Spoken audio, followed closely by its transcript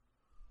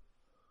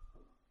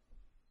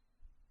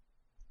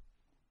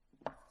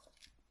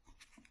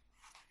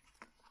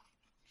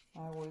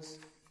I was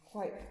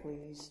quite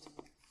pleased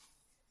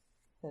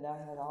that I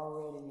had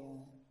already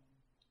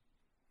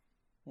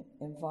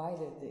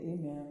invited the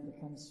imam to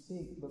come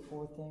speak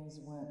before things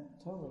went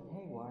totally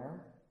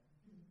haywire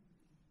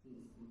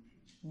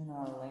in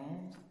our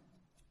land.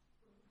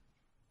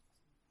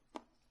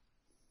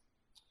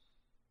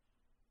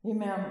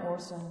 Imam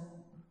Orson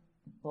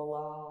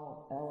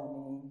Bilal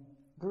El-Amin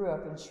grew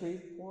up in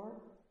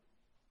Shreveport.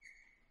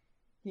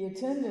 He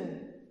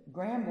attended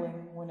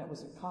Grambling when it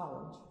was a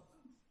college.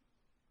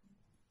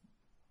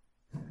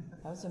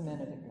 That was a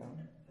minute ago.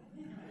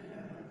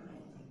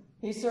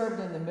 He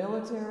served in the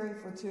military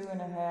for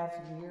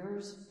 2.5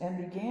 years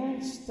and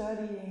began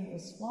studying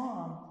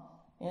Islam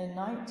in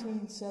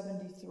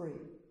 1973.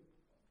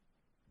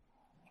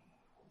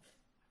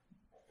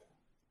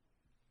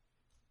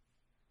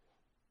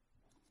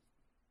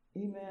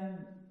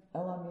 Imam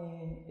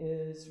El-Amin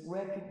is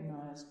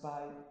recognized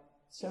by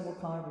several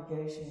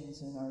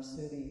congregations in our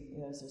city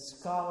as a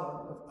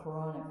scholar of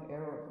Quranic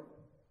Arabic.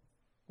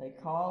 They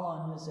call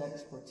on his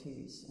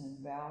expertise and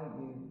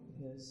value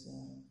his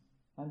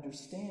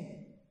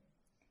understanding.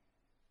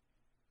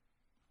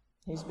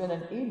 He's been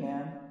an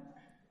imam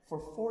for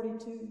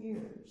 42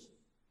 years.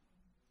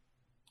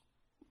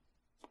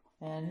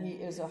 And he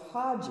is a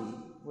haji,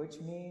 which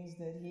means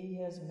that he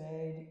has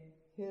made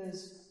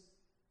his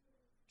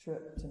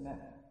trip to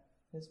Mecca,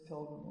 his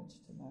pilgrimage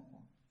to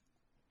Mecca.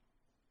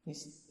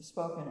 He's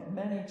spoken at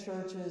many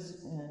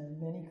churches and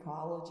many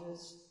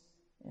colleges,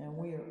 and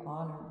we are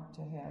honored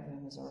to have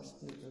him as our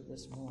speaker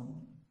this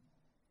morning.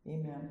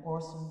 Imam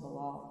Orson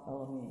Bilal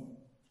El-Amin.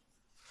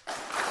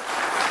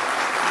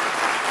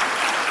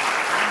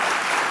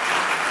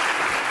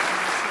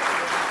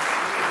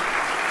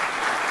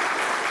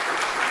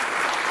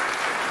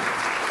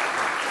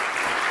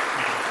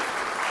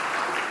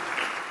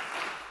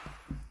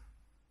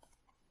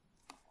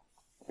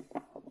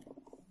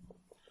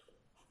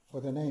 For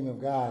the name of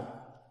God,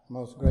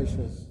 most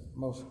gracious,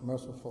 most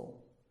merciful,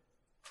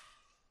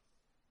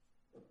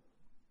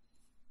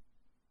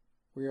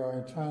 we are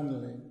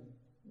eternally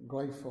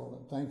grateful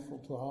and thankful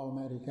to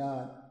Almighty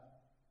God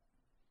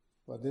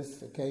for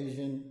this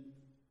occasion.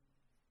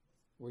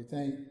 We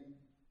thank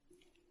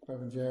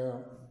Reverend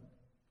Gerald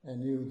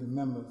and you, the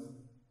members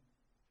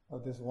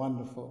of this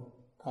wonderful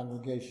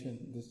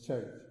congregation, this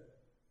church.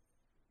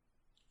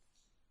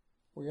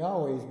 We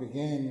always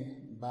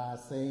begin by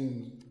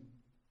saying,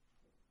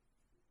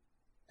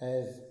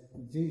 as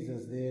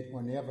Jesus did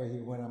whenever he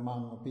went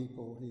among the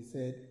people, he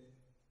said,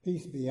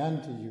 "Peace be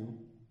unto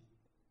you."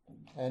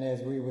 And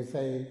as we would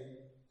say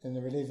in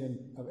the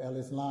religion of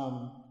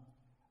Al-Islam,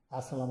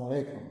 Assalamu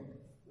alaikum.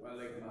 Wa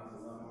alaikum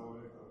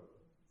assalam.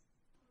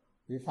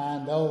 We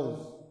find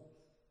those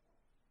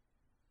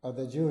of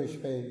the Jewish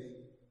faith,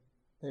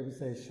 they would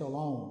say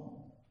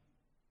Shalom.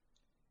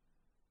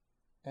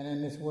 And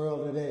in this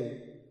world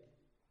today,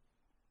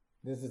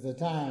 this is a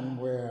time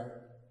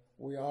where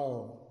we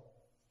all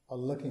are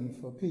looking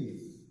for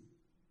peace.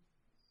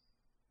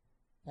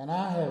 And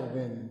I have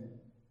been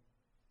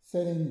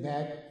sitting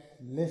back,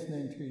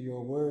 listening to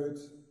your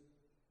words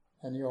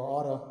and your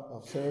order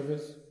of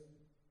service.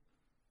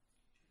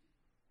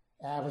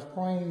 I was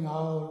praying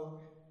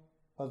all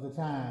of the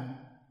time,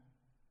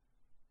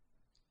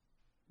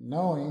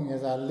 knowing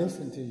as I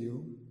listened to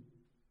you,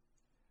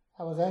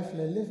 I was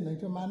actually listening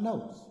to my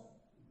notes.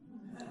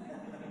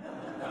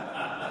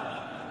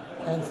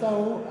 And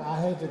so I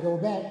had to go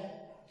back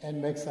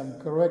and make some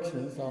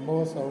corrections, or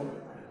more so,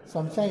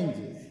 some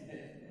changes.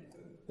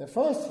 The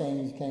first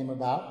change came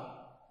about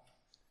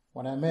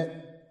when I met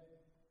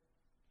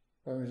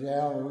Reverend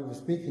Gerald and we were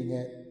speaking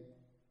at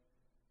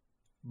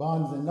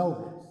Barnes and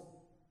Nobles,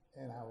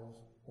 and I was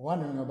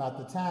wondering about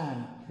the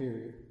time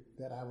period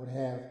that I would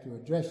have to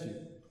address you.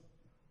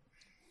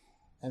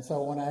 And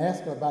so when I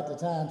asked her about the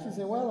time, she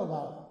said, well,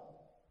 about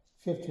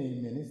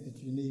 15 minutes, that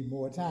you need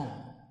more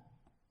time.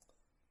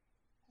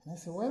 And I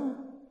said, well,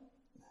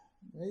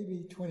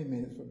 maybe 20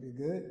 minutes would be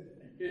good.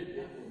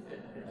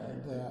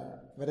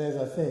 But as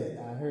I said,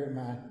 I heard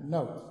my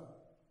notes.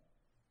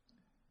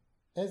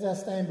 As I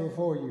stand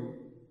before you,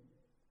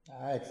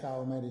 I ask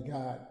Almighty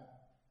God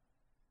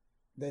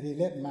that he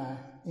let my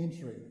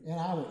entry, and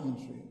our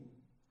entry,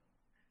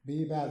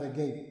 be by the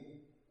gate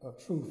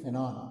of truth and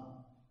honor,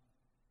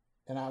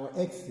 and our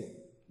exit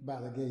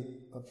by the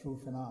gate of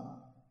truth and honor.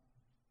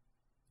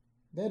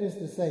 That is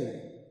to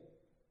say,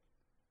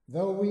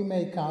 though we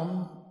may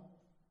come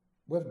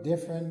with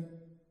different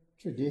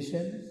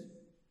traditions,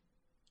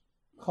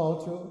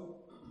 culture,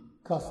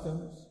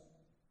 customs,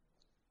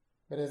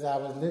 but as I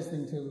was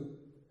listening to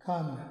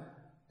Come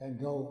and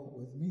Go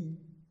with Me,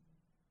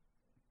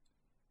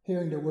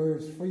 hearing the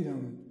words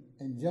freedom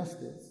and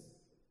justice,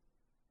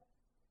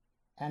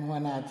 and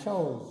when I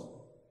chose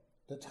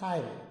the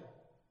title,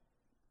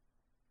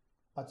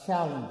 A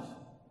Challenge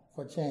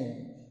for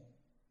Change,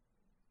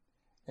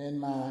 in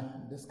my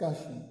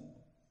discussion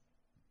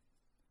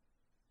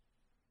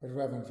with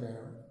Reverend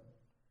Gerald,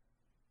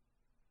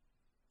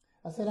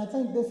 I said, I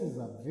think this is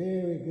a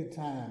very good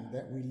time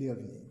that we live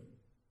in.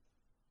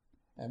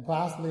 And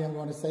possibly I'm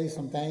going to say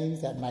some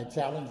things that might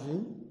challenge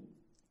you,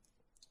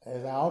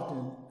 as I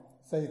often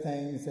say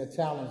things that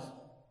challenge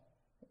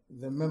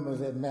the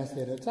members at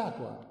Masjid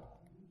al-Taqwa.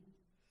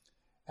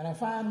 And I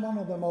find one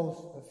of the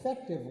most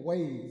effective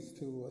ways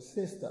to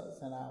assist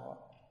us in our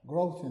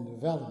growth and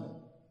development,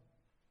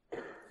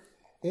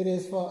 it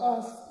is for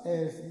us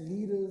as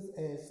leaders,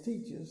 as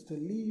teachers, to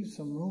leave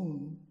some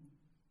room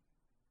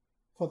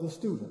for the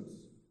students.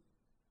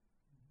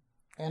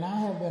 And I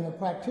have been a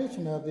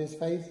practitioner of this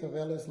faith of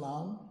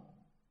Islam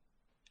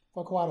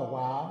for quite a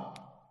while.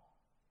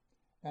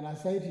 And I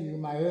say to you,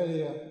 my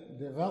earlier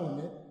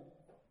development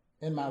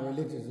in my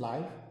religious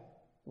life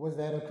was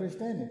that of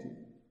Christianity.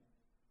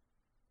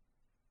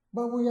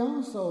 But we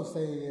also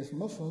say as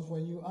Muslims,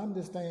 when you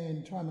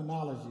understand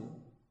terminology,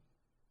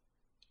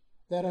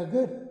 that a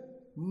good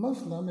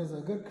Muslim is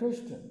a good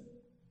Christian,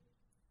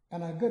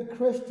 and a good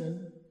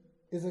Christian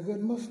is a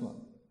good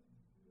Muslim.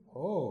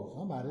 Oh,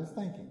 somebody's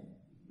thinking.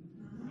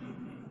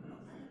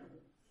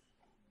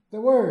 The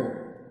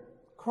word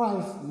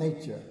Christ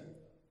nature,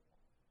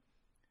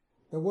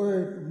 the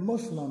word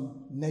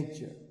Muslim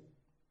nature,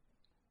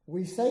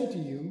 we say to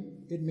you,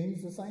 it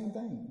means the same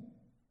thing.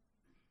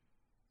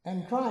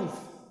 And Christ,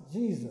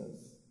 Jesus,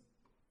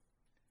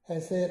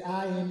 has said,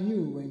 I in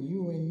you and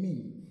you in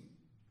me,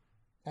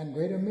 and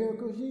greater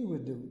miracles ye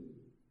would do,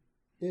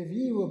 if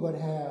ye would but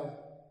have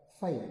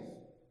faith.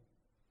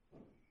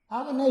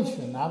 Our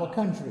nation, our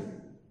country,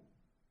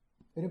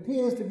 it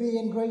appears to be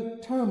in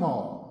great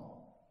turmoil.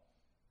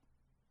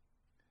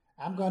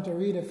 I'm going to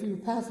read a few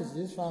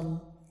passages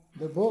from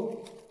the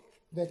book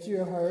that you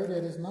have heard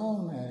that is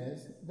known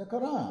as the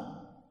Quran.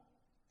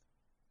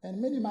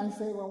 And many might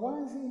say, well,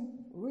 why is he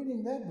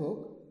reading that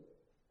book?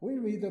 We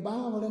read the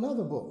Bible and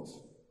other books.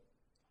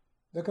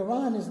 The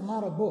Quran is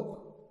not a book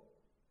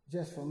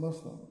just for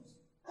Muslims.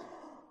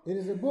 It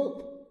is a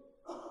book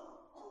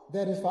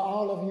that is for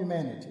all of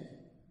humanity.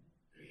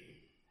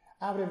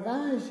 I would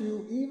advise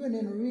you, even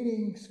in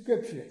reading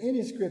scripture,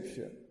 any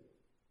scripture,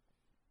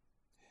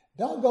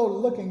 don't go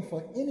looking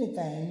for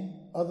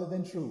anything other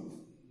than truth.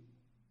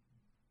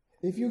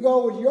 If you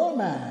go with your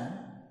mind,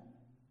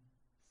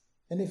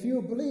 and if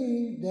you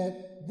believe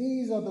that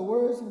these are the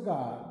words of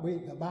God,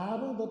 the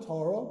Bible, the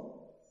Torah,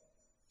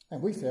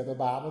 and we say the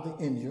Bible,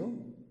 the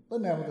Injil,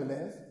 but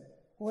nevertheless,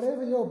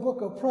 whatever your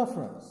book of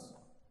preference,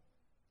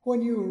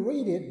 when you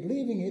read it,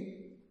 believing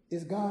it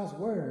is God's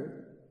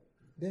word,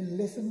 then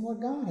listen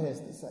what God has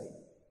to say.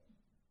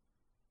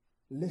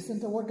 Listen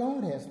to what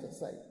God has to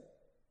say.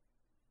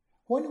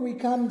 When we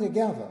come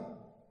together,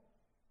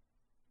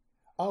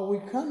 are we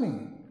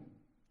coming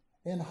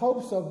in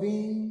hopes of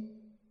being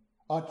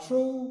a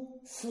true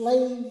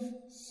slave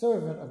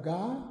servant of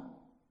God?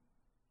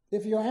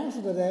 If your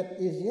answer to that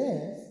is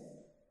yes,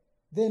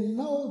 then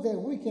know that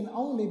we can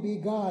only be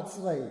God's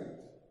slaves.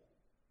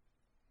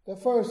 The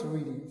first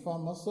reading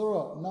from a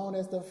surah known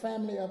as the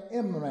family of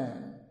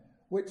Imran,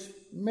 which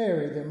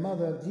Mary, the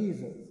mother of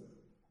Jesus,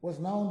 was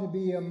known to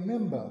be a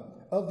member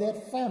of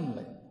that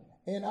family.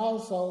 And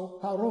also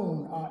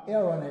Harun, or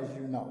Aaron, as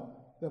you know,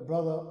 the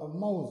brother of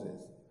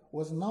Moses,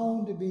 was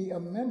known to be a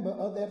member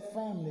of that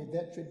family,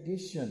 that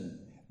tradition,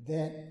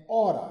 that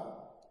order.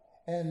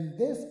 And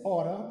this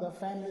order, the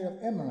family of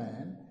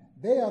Imran,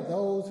 they are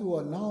those who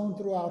are known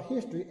throughout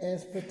history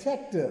as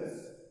protectors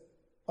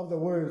of the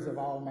words of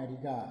Almighty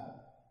God.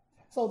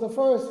 So the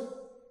first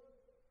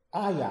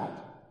ayat,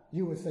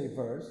 you would say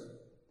verse,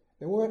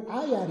 the word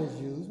ayat is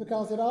used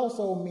because it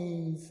also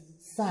means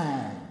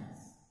signs.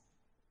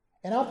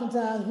 And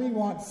oftentimes we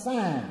want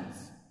signs.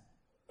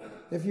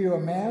 If you are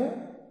married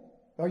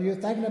or you're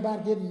thinking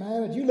about getting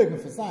married, you're looking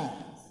for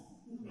signs.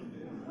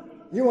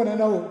 You want to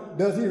know,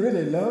 does he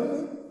really love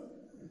me?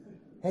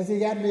 Has he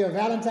got me a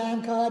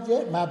Valentine card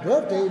yet? My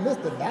birthday,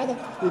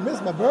 he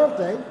missed my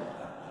birthday.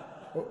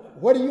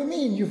 What do you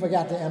mean you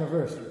forgot the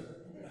anniversary?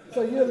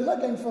 So you're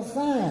looking for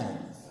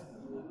signs.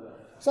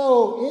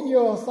 So in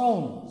your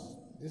songs,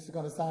 this is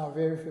going to sound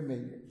very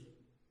familiar.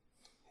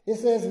 It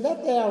says,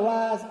 let there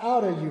arise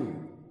out of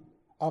you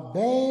a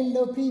band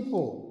of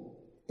people,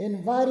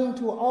 inviting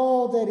to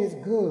all that is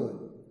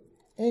good,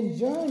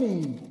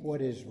 enjoining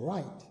what is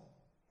right,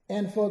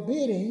 and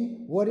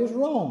forbidding what is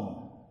wrong.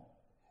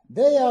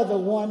 They are the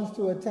ones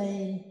to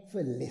attain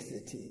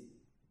felicity.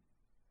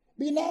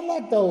 Be not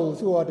like those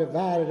who are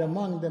divided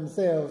among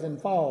themselves and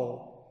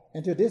fall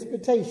into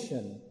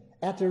disputation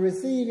after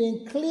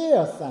receiving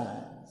clear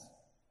signs.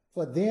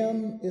 For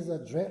them is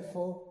a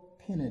dreadful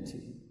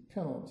penalty.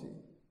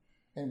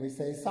 And we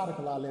say,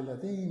 Sadaqallah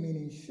al-Azim,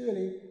 meaning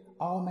surely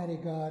Almighty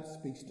God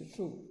speaks the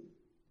truth.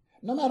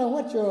 No matter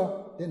what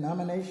your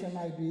denomination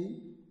might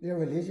be, your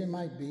religion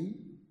might be,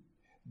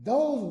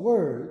 those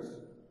words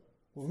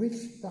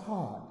reach the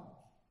heart.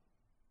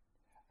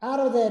 Out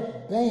of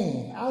that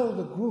band, out of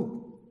the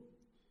group,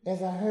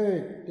 as I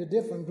heard the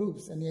different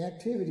groups and the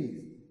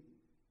activities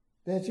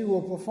that you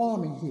were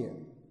performing here,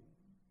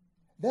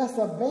 that's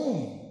a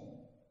band.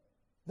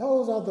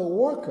 Those are the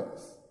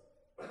workers.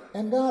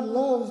 And God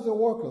loves the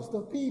workers,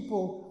 the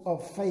people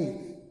of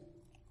faith.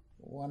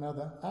 one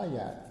other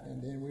ayat,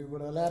 and then we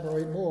will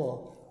elaborate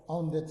more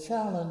on the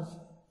challenge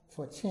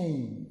for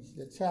change,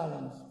 the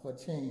challenge for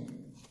change.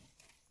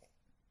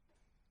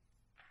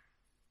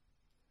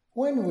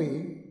 When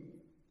we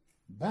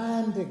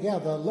bind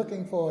together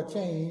looking for a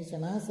change,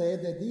 and I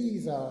said that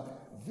these are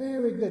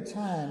very good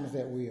times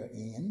that we are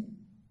in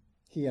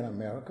here in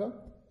America.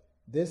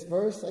 This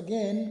verse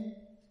again,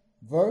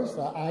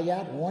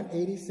 ayat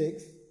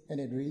 186, and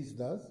it reads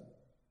thus: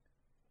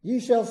 "Ye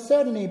shall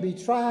certainly be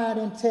tried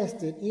and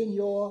tested in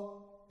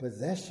your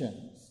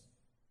possessions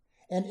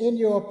and in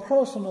your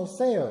personal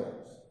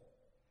selves,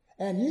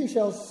 and ye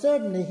shall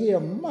certainly hear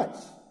much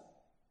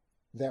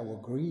that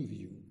will grieve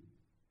you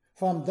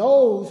from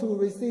those who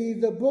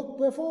received the book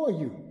before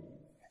you,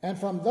 and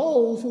from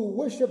those who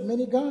worship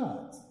many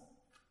gods.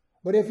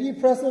 But if ye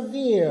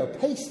persevere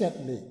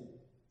patiently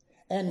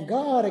and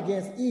guard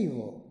against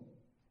evil,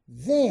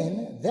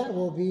 then that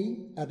will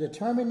be a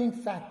determining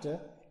factor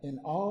in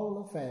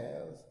all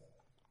affairs."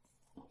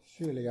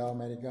 Surely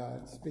Almighty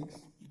God speaks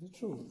the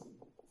truth.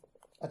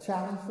 A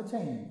challenge for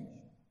change.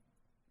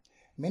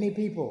 Many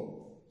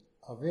people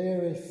are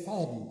very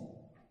saddened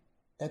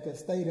at the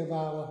state of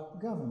our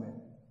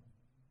government.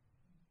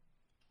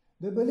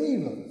 The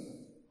believers,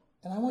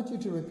 and I want you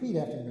to repeat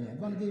after me. I'm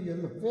going to give you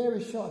a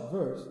very short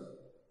verse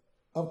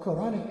of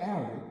Quranic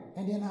Arabic,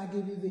 and then I'll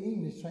give you the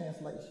English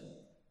translation.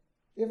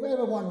 If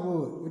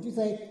everyone would you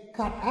say,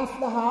 Kat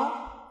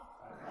aflaha,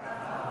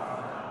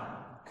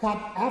 Kat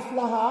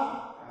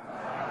aflaha,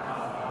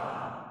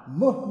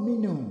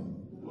 mu'minun.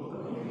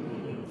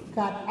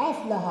 Kat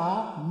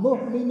aflaha,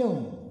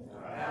 mu'minun.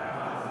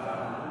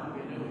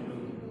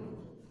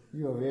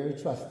 You are very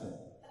trusting.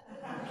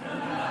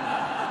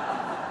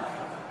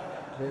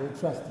 Very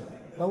trusting.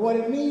 But what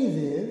it means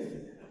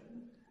is,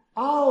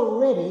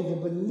 already the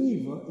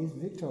believer is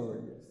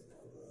victorious.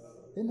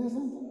 Isn't that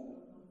something?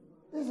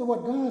 This is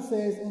what God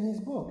says in his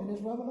book, in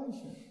his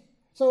revelation.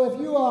 So if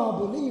you are a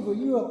believer,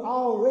 you have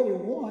already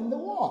won the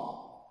war.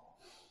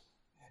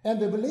 And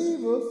the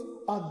believers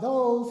are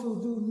those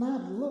who do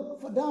not look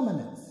for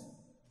dominance.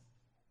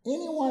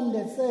 Anyone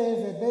that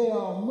says that they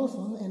are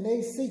Muslim and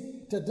they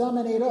seek to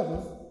dominate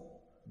others,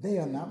 they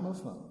are not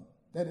Muslim.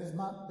 That is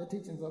not the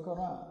teachings of the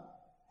Quran.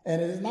 And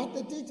it is not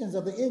the teachings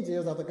of the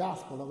Injils of the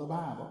gospel of the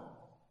Bible.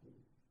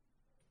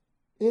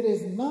 It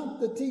is not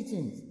the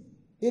teachings.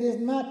 It is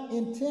not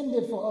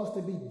intended for us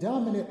to be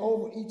dominant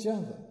over each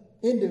other.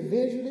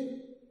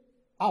 Individually,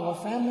 our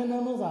family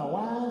members, our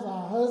wives,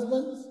 our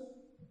husbands,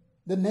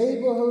 the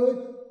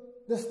neighborhood,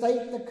 the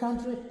state, the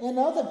country, and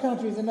other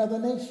countries and other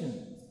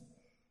nations.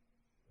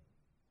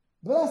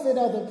 Blessed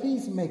are the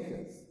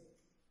peacemakers.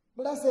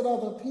 Blessed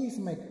are the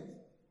peacemakers.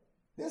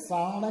 This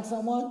sounds like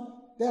someone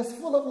that's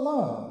full of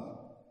love.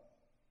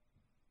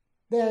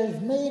 That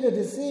has made a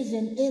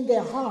decision in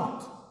their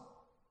heart.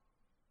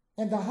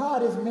 And the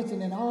heart is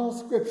mentioned in all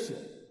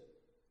scripture.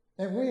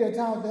 And we are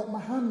taught that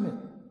Muhammad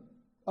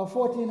of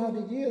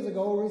 1400 years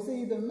ago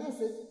received a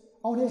message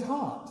on his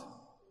heart.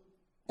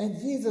 And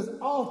Jesus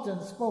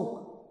often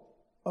spoke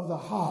of the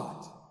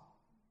heart.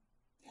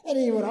 And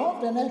he would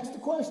often ask the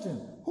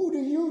question, who do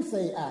you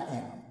say I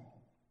am?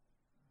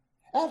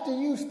 After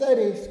you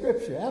study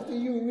scripture, after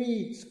you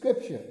read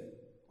scripture,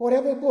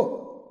 whatever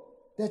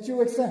book that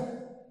you accept,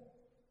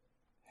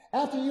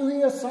 after you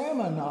hear a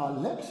sermon or a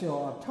lecture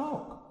or a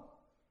talk,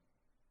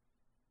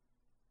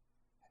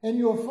 and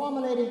you're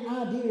formulating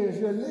ideas,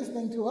 you're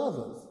listening to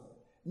others,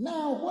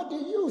 now what do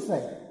you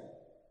say?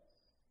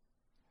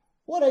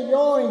 What are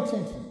your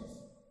intentions?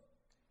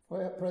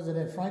 Well,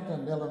 President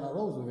Franklin Delano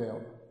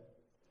Roosevelt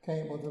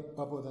came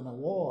up with an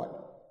award.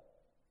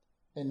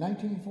 In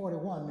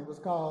 1941, it was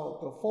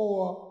called the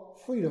Four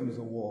Freedoms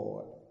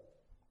Award.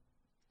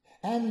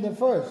 And the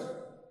first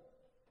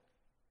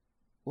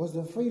was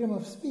the freedom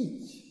of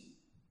speech.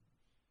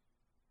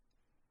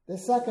 The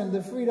second,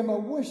 the freedom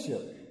of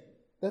worship.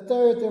 The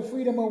third, the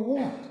freedom of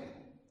want.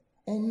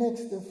 And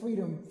next, the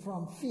freedom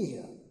from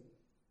fear.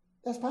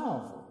 That's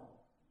powerful.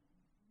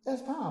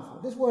 That's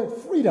powerful. This word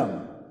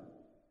freedom,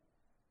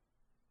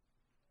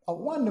 a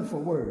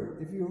wonderful word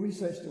if you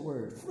research the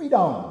word.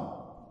 Freedom.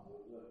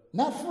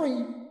 Not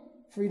free,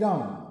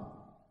 freedom.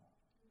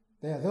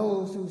 There are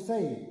those who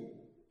say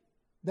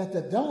that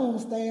the dome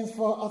stands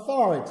for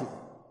authority.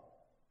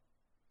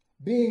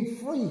 Being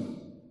free.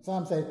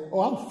 Some say,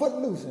 oh, I'm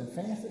footloose and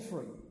fancy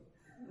free.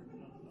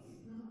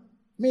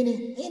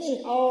 Meaning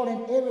any, all,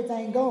 and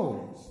everything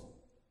goes.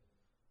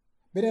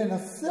 But in a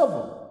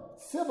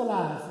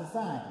civilized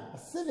society, a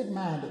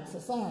civic-minded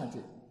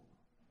society,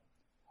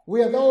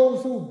 we are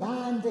those who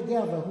bind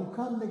together, who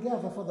come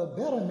together for the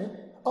betterment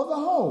of the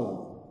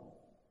whole.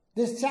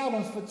 This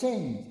challenge for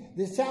change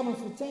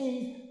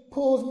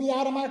pulls me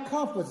out of my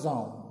comfort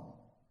zone.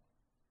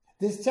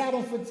 This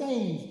challenge for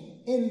change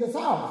in the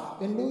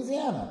South, in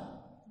Louisiana.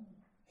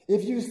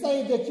 If you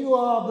say that you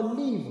are a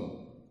believer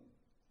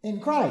in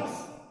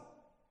Christ,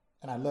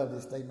 and I love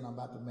this statement I'm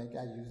about to make.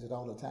 I use it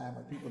all the time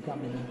when people come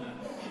to me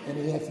and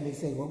they actually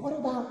say, well, what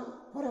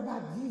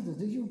about Jesus?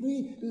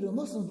 Do the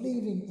Muslims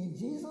believe in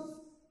Jesus?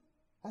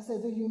 I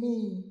said, do you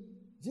mean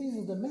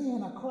Jesus the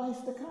man or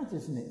Christ the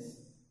consciousness?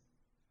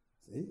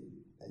 See,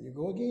 there you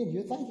go again,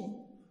 you're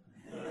thinking.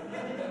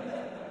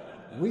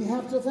 We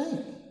have to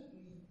think.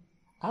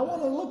 I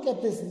want to look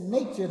at this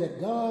nature that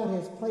God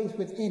has placed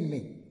within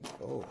me.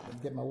 Oh, let me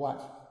get my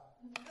watch.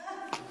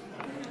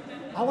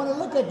 I want to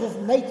look at this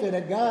nature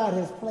that God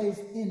has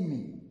placed in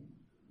me.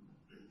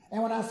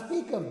 And when I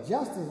speak of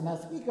justice and I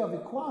speak of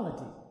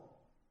equality,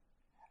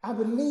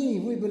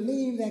 we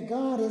believe that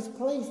God has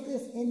placed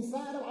this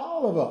inside of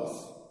all of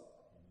us.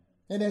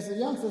 And as the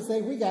youngsters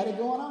say, we got it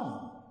going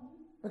on.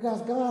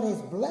 Because God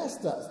has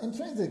blessed us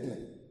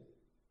intrinsically.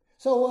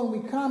 So when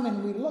we come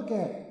and we look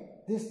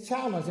at this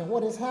challenge and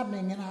what is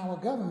happening in our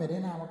government,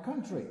 in our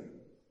country,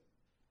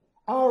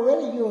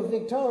 already you are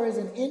victorious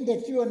in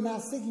that you are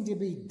not seeking to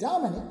be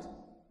dominant,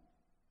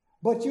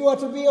 but you are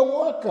to be a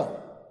worker.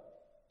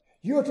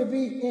 You are to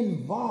be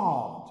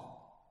involved.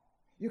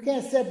 You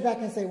can't sit back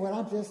and say, well,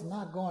 I'm just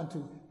not going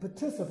to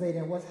participate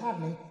in what's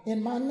happening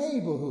in my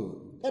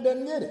neighborhood. That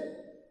doesn't get it.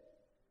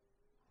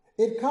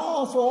 It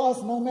calls for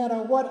us, no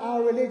matter what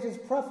our religious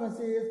preference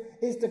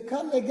is to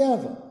come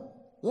together,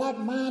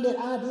 like-minded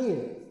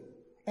ideas,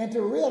 and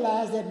to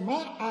realize that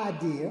my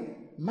idea,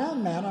 my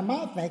manner,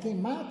 my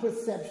thinking, my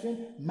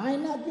perception might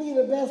not be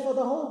the best for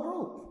the whole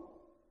group.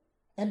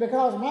 And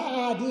because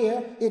my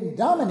idea isn't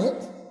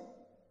dominant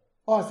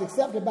or is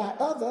accepted by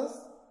others,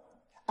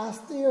 I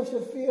still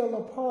should feel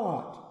a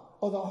part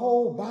of the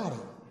whole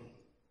body.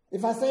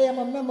 If I say I'm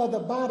a member of the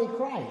body of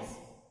Christ,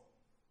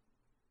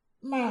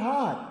 my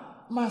heart,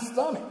 my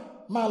stomach,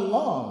 my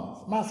lungs,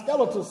 my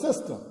skeletal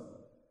system,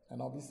 and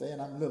don't be saying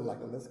I'm little like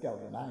a little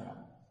skeleton, I am.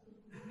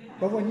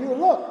 But when you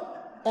look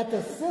at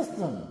the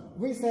system,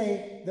 we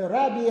say the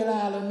Rabbi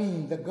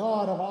el-Alamin, the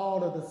God of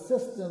all of the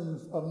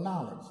systems of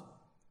knowledge.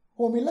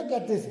 When we look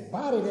at this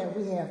body that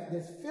we have,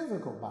 this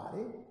physical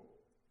body,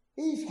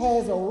 each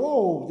has a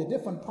role, the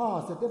different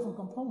parts, the different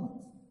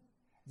components.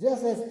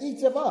 Just as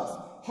each of us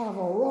have a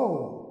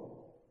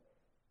role.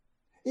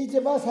 Each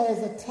of us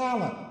has a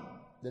talent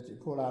that you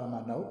pull out of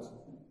my notes.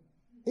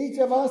 Each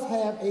of us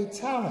have a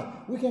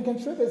talent. We can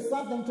contribute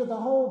something to the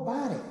whole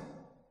body.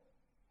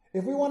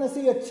 If we want to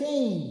see a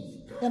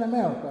change in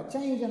America, a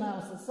change in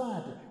our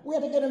society, we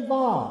have to get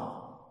involved.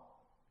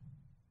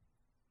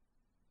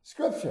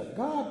 Scripture,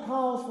 God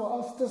calls for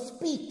us to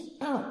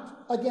speak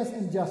out against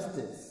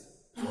injustice.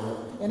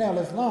 In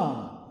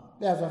Islam,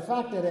 there's a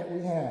factor that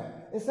we have.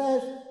 It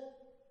says,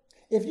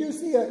 if you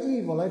see an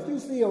evil, if you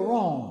see a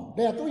wrong,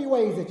 there are 3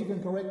 ways that you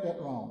can correct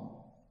that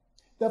wrong.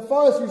 The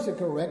first, you should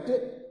correct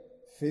it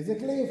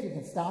physically, if you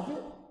can stop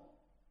it.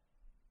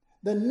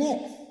 The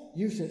next,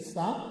 you should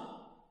stop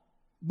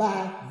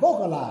by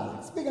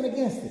vocalizing, speaking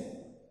against it.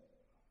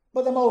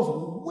 But the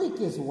most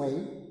weakest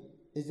way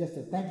is just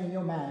to think in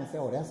your mind and say,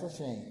 oh, that's a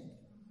shame,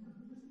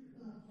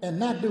 and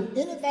not do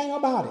anything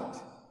about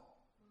it.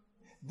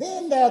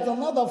 Then there's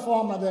another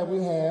formula that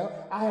we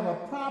have. I have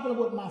a problem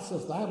with my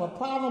sister. I have a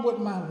problem with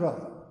my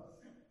brother.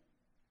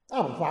 I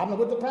have a problem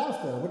with the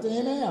pastor, with the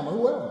imam, or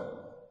whoever.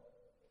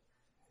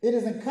 It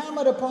is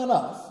incumbent upon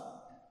us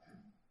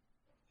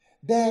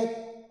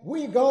that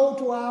we go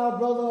to our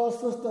brother or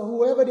sister,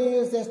 whoever it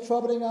is that's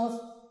troubling us,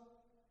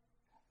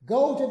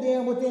 go to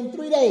them within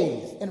 3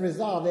 days and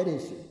resolve that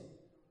issue.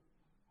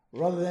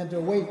 Rather than to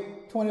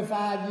wait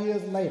 25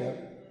 years later,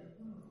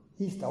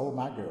 he stole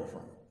my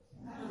girlfriend.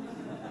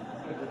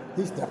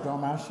 He stepped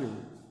on my shoes.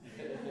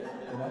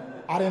 You know,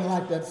 I didn't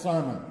like that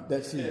sermon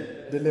that she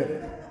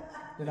delivered.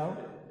 You know,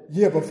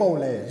 year before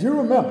last. You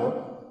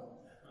remember?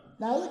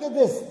 Now look at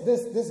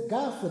this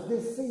gossip,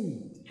 this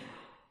seed.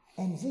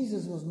 And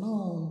Jesus was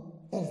known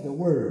as the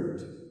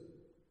Word.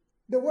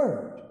 The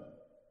Word.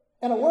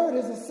 And a word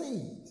is a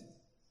seed.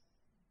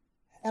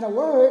 And a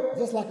word,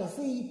 just like a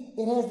seed,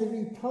 it has to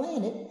be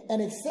planted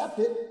and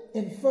accepted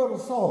in fertile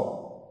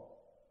soil.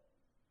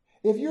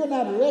 If you're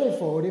not ready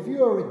for it, if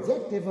you are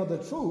rejective of the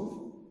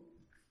truth,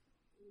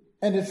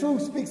 and the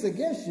truth speaks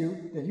against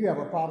you, then you have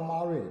a problem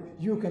already.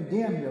 You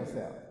condemn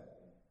yourself.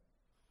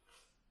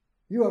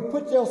 You have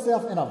put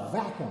yourself in a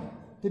vacuum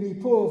to be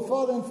pulled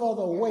further and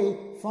further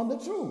away from the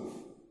truth.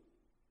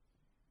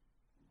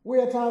 We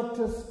are taught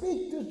to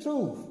speak the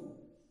truth,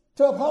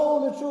 to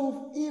uphold the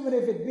truth, even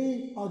if it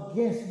be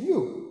against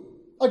you,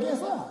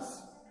 against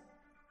us.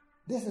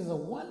 This is a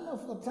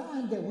wonderful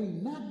time that we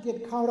not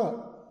get caught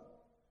up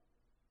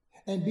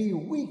and be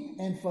weak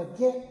and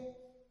forget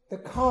the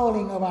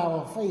calling of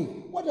our faith.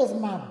 What does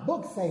my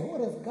book say?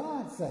 What does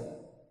God say?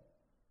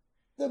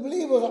 The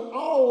believers are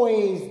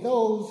always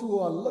those who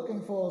are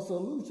looking for a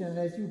solution. And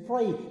as you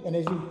pray and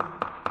as you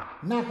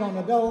knock on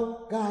the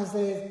door, God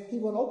says he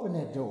will open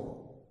that door.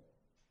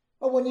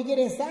 But when you get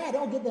inside,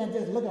 don't get there and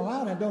just look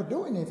around and don't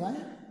do anything.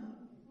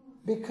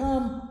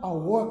 Become a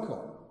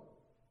worker.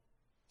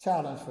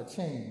 Challenge for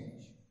change.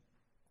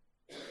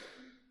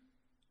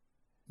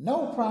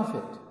 No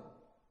prophet,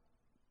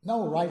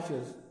 no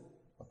righteous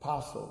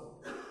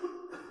apostle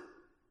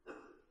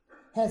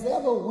has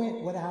ever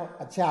went without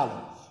a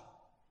challenge.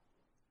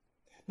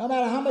 No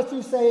matter how much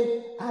you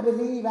say, I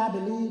believe, I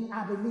believe,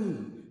 I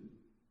believe,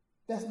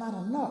 that's not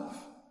enough.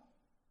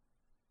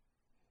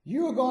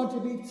 You're going to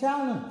be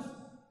challenged.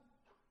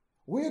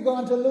 We're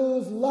going to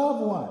lose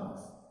loved ones.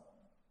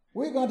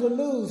 We're going to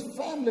lose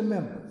family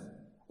members.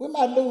 We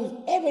might lose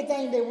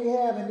everything that we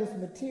have in this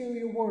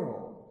material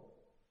world.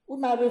 We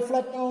might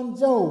reflect on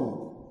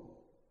Job,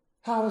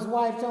 how his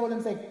wife told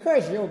him, say,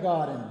 curse your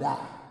God and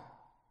die.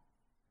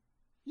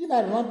 You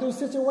might run through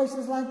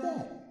situations like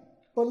that.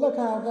 But look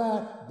how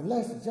God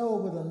blessed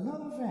Job with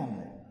another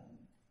family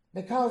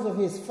because of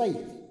his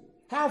faith.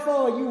 How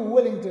far are you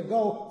willing to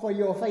go for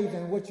your faith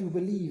and what you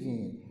believe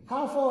in?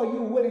 How far are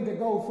you willing to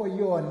go for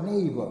your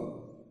neighbor?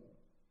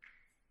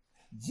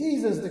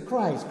 Jesus the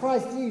Christ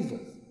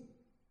Jesus,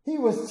 he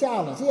was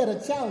challenged. He had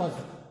a challenge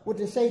with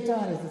the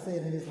Shaitan, as they say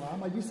in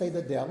Islam. You say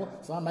the devil,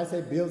 some might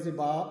say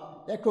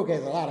Beelzebub. That crook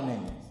has a lot of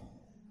names.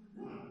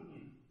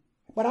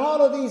 But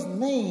all of these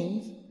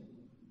names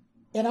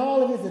and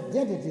all of his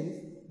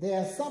identities,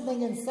 there's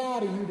something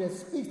inside of you that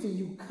speaks to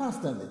you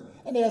constantly.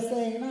 And they're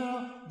saying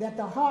now that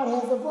the heart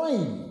has a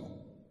brain.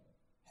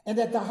 And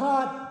that the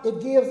heart,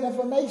 it gives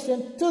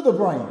information to the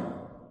brain.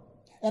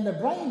 And the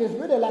brain is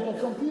really like a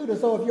computer.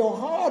 So if your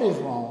heart is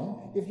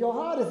wrong, if your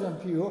heart is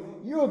impure,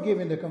 you're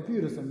giving the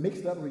computer some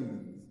mixed up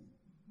readings.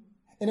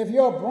 And if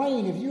your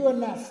brain, if you are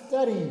not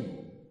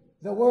studying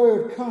the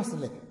word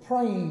constantly,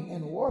 praying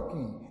and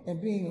working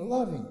and being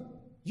loving,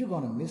 you're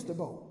going to miss the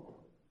boat.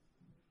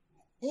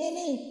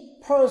 Any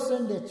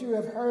person that you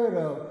have heard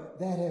of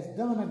that has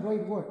done a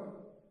great work,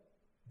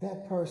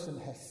 that person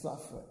has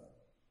suffered.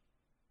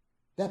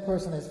 That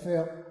person has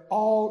felt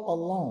all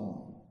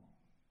alone.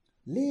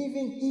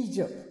 Leaving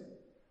Egypt.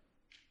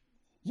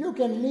 You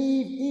can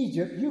leave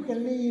Egypt, you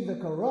can leave the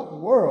corrupt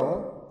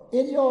world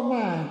in your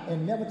mind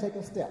and never take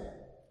a step.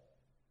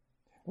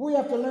 We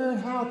have to learn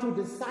how to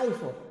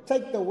decipher,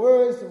 take the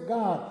words of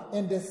God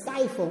and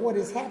decipher what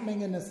is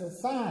happening in the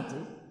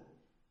society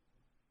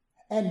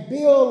and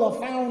build a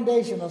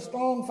foundation, a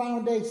strong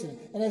foundation.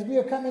 And as we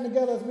are coming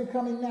together, as we're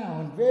coming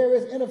now in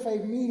various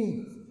interfaith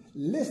meetings,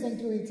 listening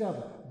to each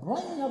other,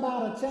 bringing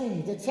about a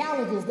change. The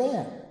challenge is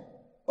there.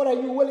 But are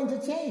you willing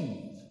to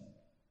change?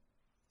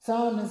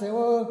 Some say,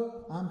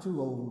 well, I'm too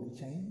old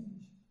to change.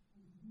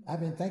 I've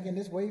been thinking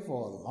this way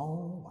for a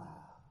long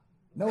while.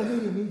 No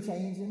need of me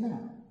changing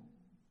now.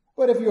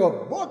 But if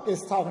your book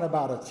is talking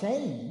about a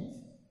change,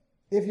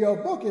 if your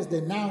book is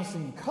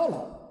denouncing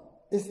color,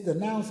 it's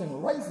denouncing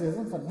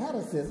racism,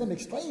 fanaticism,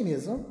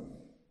 extremism,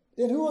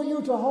 then who are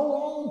you to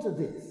hold on to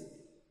this?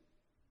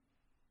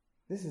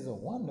 This is a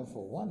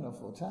wonderful,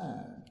 wonderful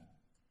time.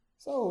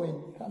 So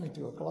in coming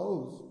to a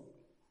close,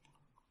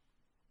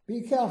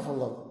 be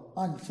careful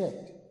of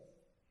unchecked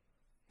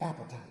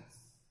appetites,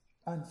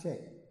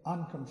 unchecked,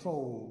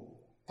 uncontrolled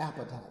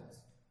appetites.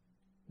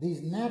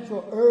 These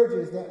natural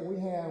urges that we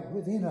have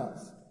within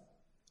us,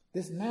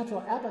 this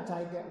natural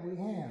appetite that we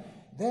have,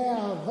 there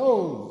are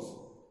those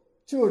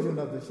children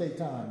of the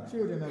Shaitan,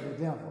 children of the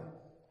devil,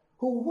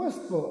 who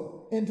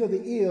whisper into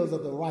the ears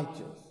of the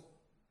righteous.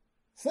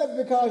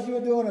 Simply because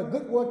you're doing a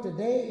good work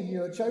today in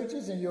your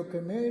churches, in your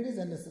communities,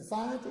 in the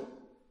society,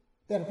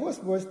 that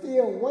whisper is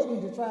still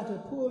waiting to try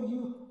to pull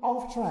you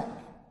off track.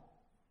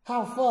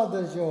 How far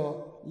does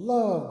your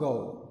love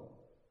go?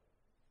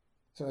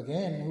 So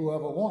again,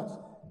 whoever wants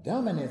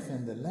dominance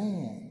in the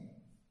land,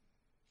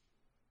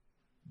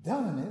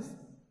 dominance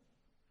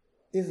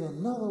is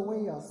another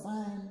way, a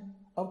sign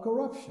of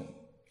corruption.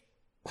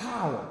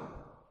 Power.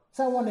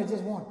 Someone that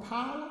just wants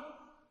power,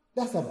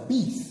 that's a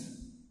beast.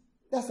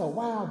 That's a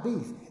wild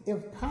beast.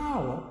 If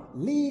power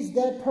leads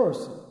that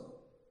person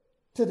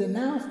to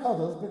denounce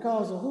others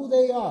because of who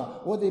they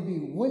are, whether it be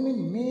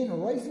women,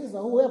 men, races,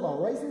 or whoever,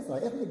 races or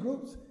ethnic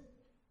groups,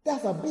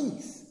 that's a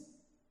beast.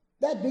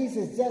 That beast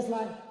is just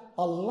like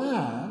a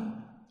lion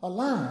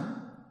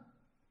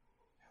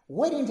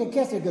waiting to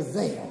catch a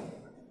gazelle.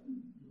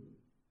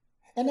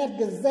 And that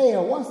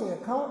gazelle, once they're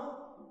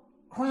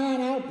caught,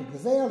 crying out, the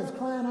gazelle is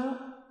crying out,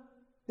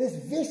 this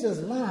vicious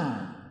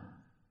lion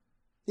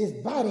is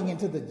biting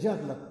into the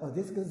jugular of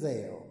this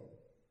gazelle.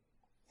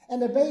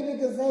 And the baby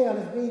gazelle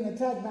is being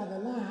attacked by the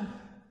lion.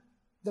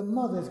 The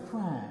mother is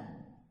crying.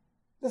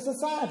 The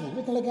society,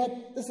 we can look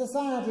at the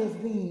society as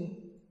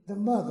being the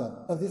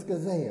mother of this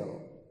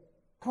gazelle,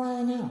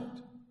 crying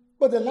out.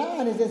 But the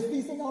lion is just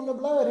feasting on the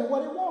blood and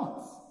what it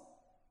wants.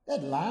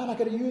 That lion, I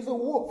could have used a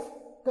wolf,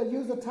 could have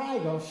used a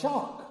tiger, a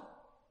shark.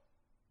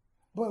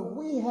 But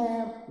we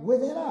have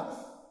within us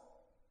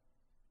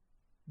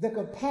the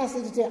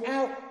capacity to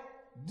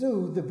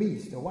outdo the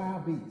beast, the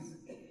wild beast.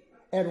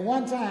 At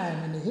one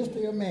time in the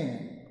history of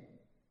man,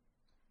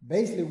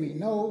 basically we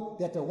know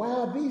that the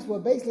wild beasts were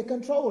basically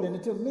controlling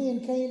until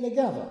men came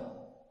together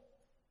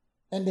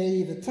and they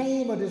either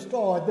tamed or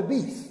destroyed the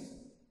beast.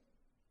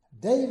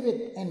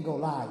 David and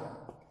Goliath.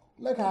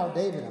 Look how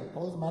David, I'm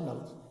closing my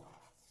notes.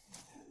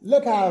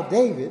 Look how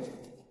David,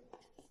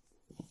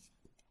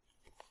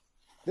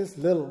 this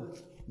little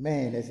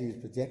man as he's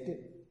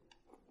projected,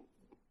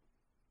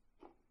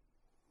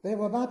 they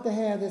were about to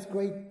have this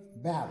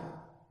great battle.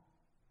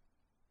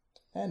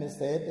 And it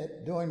said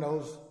that during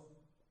those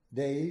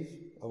days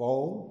of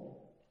old,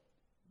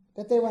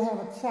 that they would have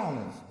a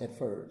challenge at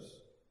first.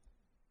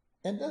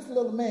 And this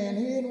little man,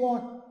 he didn't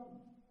want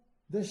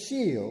the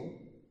shield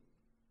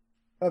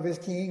of his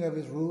king, of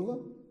his ruler.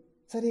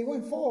 So he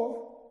went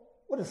forth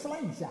with a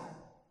slingshot.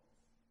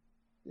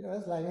 You know,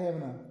 it's like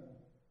having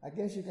I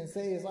guess you can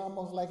say it's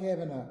almost like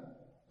having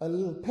a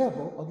little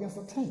pebble against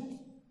a tank.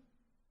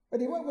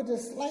 But he went with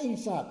this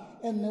slingshot,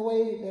 and the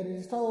way that it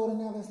is told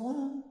in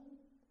Al-Islam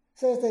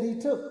says that he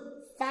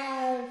took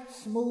 5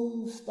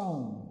 smooth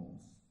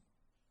stones.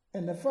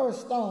 And the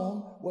first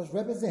stone was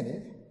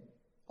representative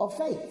of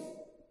faith.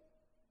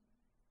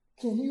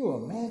 Can you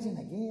imagine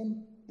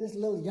again this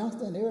little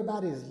youngster and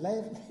everybody is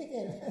laughing?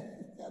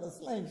 Got a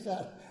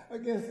slingshot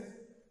against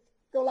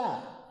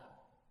Goliath.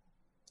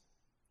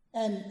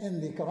 And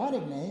in the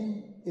Quranic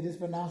name, it is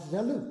pronounced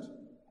Jalut.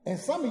 And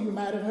some of you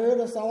might have heard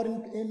or saw it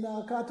in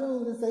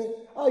cartoons and say,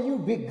 "Oh, you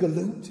big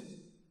galoot,"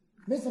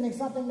 mentioning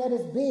something that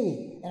is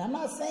big. And I'm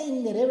not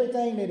saying that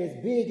everything that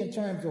is big in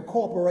terms of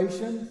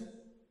corporations,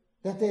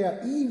 that they are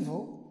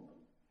evil,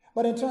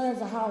 but in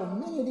terms of how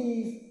many of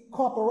these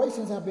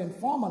corporations have been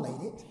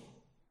formulated,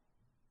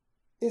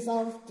 it's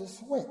of the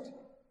sweat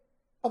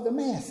of the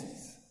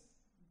masses.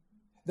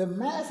 The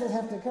masses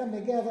have to come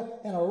together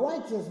in a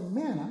righteous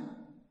manner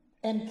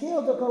and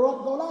kill the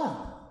corrupt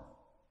Goliath.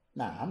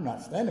 Now, I'm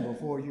not standing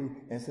before you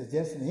and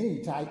suggesting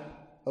any type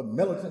of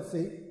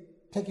militancy,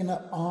 taking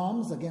up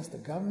arms against the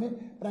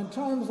government, but in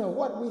terms of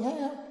what we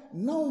have,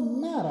 no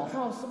matter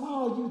how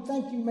small you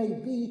think you may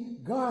be,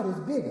 God is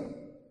bigger.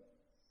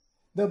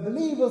 The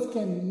believers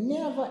can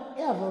never,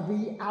 ever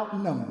be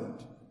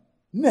outnumbered.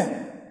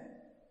 Never.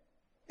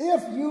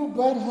 If you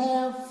but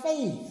have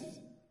faith.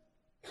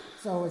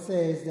 So it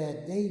says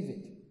that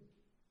David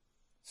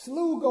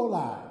slew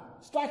Goliath,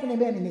 striking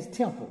him in his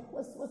temple.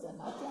 What's that?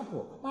 My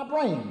temple, my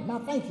brain, my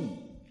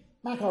thinking,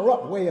 my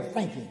corrupt way of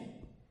thinking.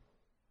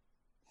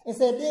 It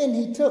said then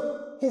he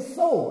took his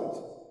sword,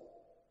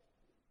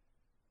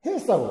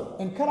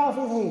 and cut off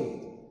his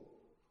head.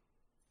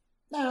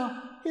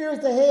 Now, here's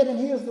the head and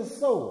here's the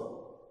sword.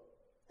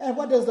 And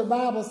what does the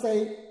Bible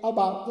say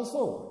about the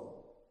sword?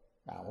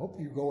 Now, I hope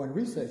you go and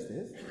research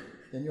this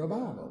in your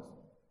Bibles.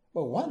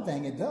 But one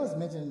thing it does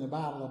mention in the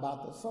Bible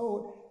about the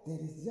sword, that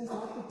it's just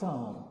like the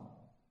tongue.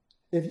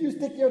 If you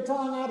stick your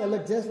tongue out, it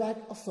looks just like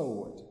a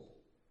sword.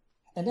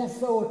 And that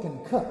sword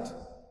can cut.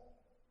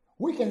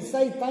 We can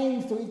say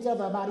things to each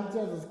other about each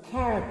other's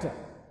character,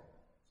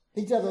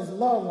 each other's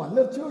loved one.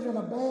 Little children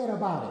are bad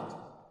about it,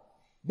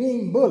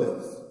 being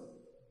bullies.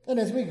 And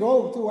as we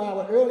go through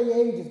our early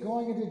ages,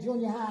 going into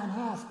junior high and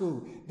high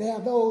school, there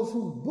are those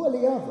who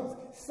bully others,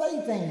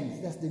 say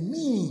things that's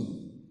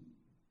demeaning.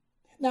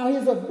 Now,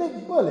 here's a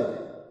big bully.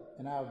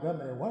 And our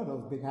government in one of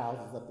those big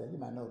houses up there, you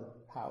might know the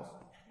house.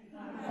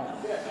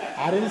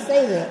 I didn't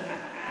say that.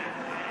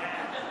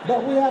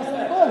 But we have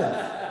some bullies.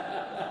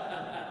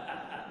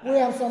 We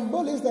have some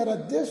bullies that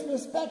are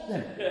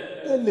disrespecting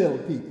the little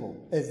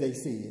people as they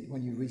see it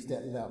when you reach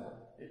that level.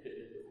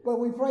 But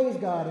we praise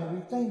God and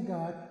we thank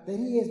God that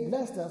He has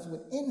blessed us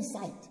with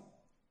insight.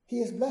 He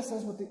has blessed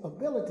us with the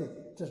ability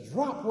to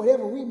drop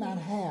whatever we might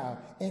have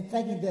in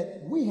thinking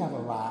that we have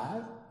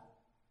arrived.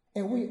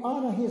 And we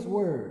honor His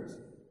words.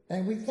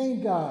 And we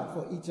thank God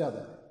for each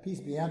other. Peace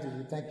be unto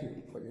you. Thank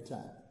you for your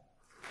time.